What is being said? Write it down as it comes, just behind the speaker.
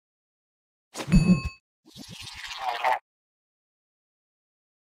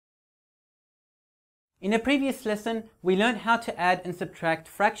In a previous lesson, we learned how to add and subtract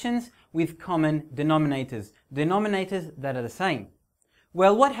fractions with common denominators that are the same.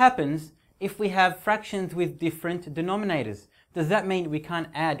 Well, what happens if we have fractions with different denominators? Does that mean we can't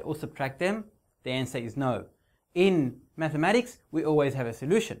add or subtract them? The answer is no. In mathematics, we always have a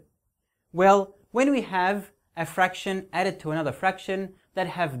solution. Well, when we have a fraction added to another fraction that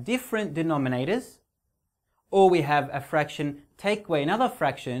have different denominators, or we have a fraction take away another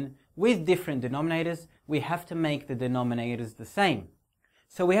fraction with different denominators, we have to make the denominators the same.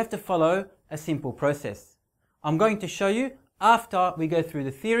 So we have to follow a simple process. I'm going to show you after we go through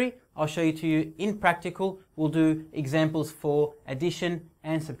the theory. I'll show you to you in practical. We'll do examples for addition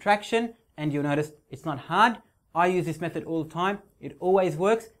and subtraction, and you'll notice it's not hard. I use this method all the time. It always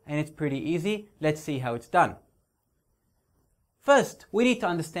works and it's pretty easy. Let's see how it's done. First, we need to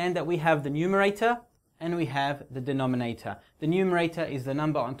understand that we have the numerator and we have the denominator. The numerator is the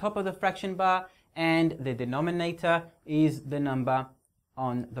number on top of the fraction bar, and the denominator is the number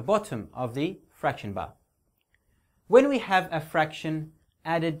on the bottom of the fraction bar. When we have a fraction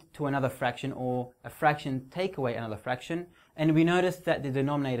added to another fraction, or a fraction take away another fraction, and we notice that the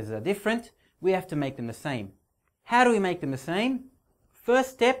denominators are different, we have to make them the same. How do we make them the same?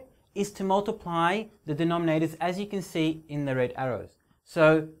 First step is to multiply the denominators, as you can see in the red arrows.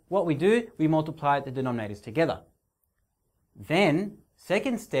 So what we do, we multiply the denominators together. Then,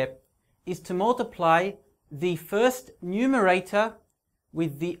 second step is to multiply the first numerator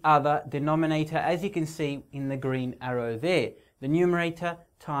with the other denominator, as you can see in the green arrow there. The numerator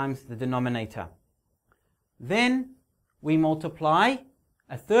times the denominator. Then we multiply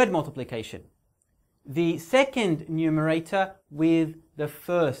a third multiplication. The second numerator with the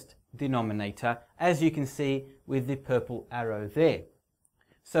first denominator, as you can see with the purple arrow there.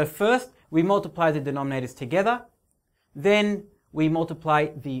 So first we multiply the denominators together, then we multiply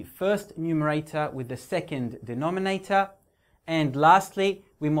the first numerator with the second denominator, and lastly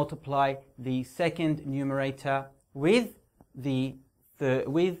we multiply the second numerator with the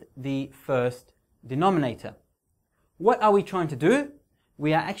first denominator. What are we trying to do?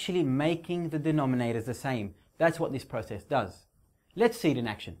 We are actually making the denominators the same. That's what this process does. Let's see it in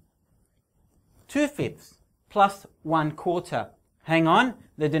action. 2/5 plus 1/4. Hang on,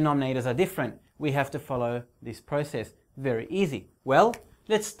 the denominators are different. We have to follow this process. Very easy. Well,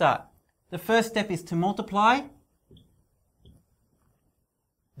 let's start. The first step is to multiply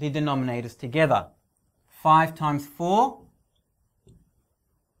the denominators together. 5 times 4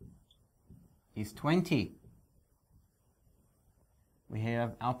 is 20. We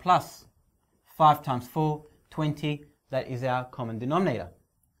have our plus. 5 times 4, 20. That is our common denominator.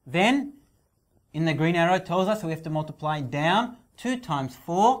 Then, in the green arrow, it tells us we have to multiply down. 2 times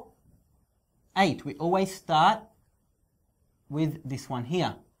 4, 8. We always start with this one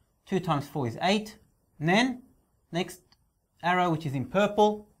here. 2 times 4 is 8. And then, next arrow, which is in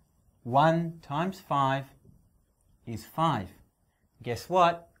purple, 1 times 5 is 5. Guess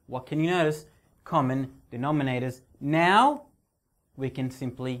what? What can you notice? Common denominators. Now, we can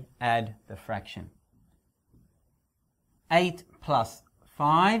simply add the fraction. 8 plus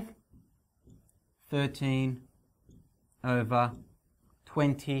 5, 13 over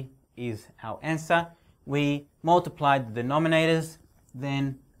 20 is our answer. We multiplied the denominators,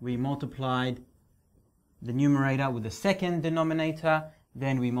 then we multiplied the numerator with the second denominator,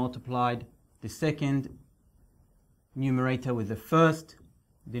 then we multiplied the second numerator with the first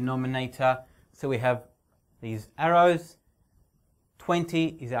denominator. So we have these arrows.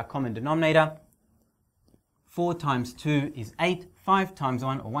 20 is our common denominator. 4 times 2 is 8. 5 times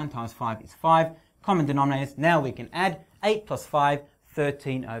 1, or 1 times 5 is 5. Common denominators. Now we can add 8 plus 5,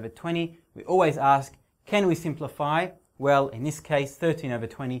 13 over 20. We always ask, can we simplify? Well, in this case, 13 over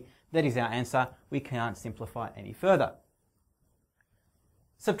 20, that is our answer. We can't simplify any further.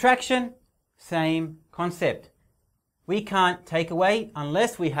 Subtraction, same concept. We can't take away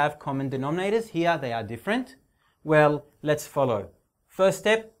unless we have common denominators. Here they are different. Well, let's follow. First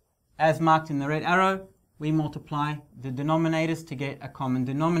step, as marked in the red arrow, we multiply the denominators to get a common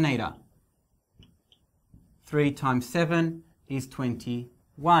denominator. 3 times 7 is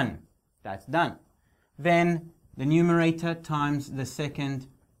 21. That's done. Then the numerator times the second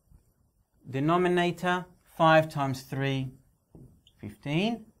denominator. 5 times 3,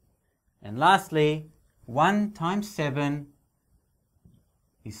 15. And lastly, 1 times 7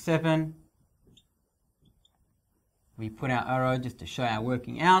 is 7. We put our arrow just to show our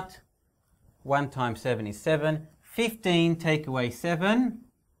working out. 1 times 7 is 7. 15 take away 7.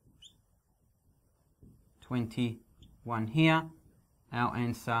 21 here. Our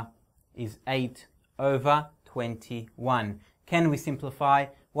answer is 8/21. Can we simplify?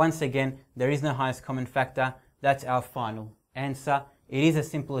 Once again, there is no highest common factor. That's our final answer. It is as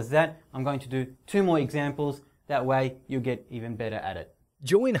simple as that. I'm going to do 2 more examples. That way you'll get even better at it.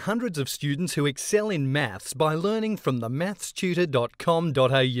 Join hundreds of students who excel in maths by learning from the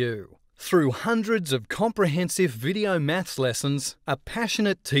mathstutor.com.au. Through hundreds of comprehensive video maths lessons, a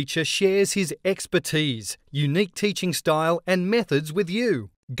passionate teacher shares his expertise, unique teaching style and methods with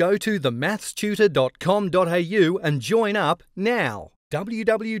you. Go to themathstutor.com.au and join up now.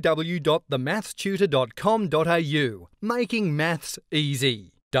 www.themathstutor.com.au. Making maths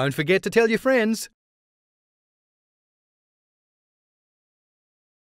easy. Don't forget to tell your friends.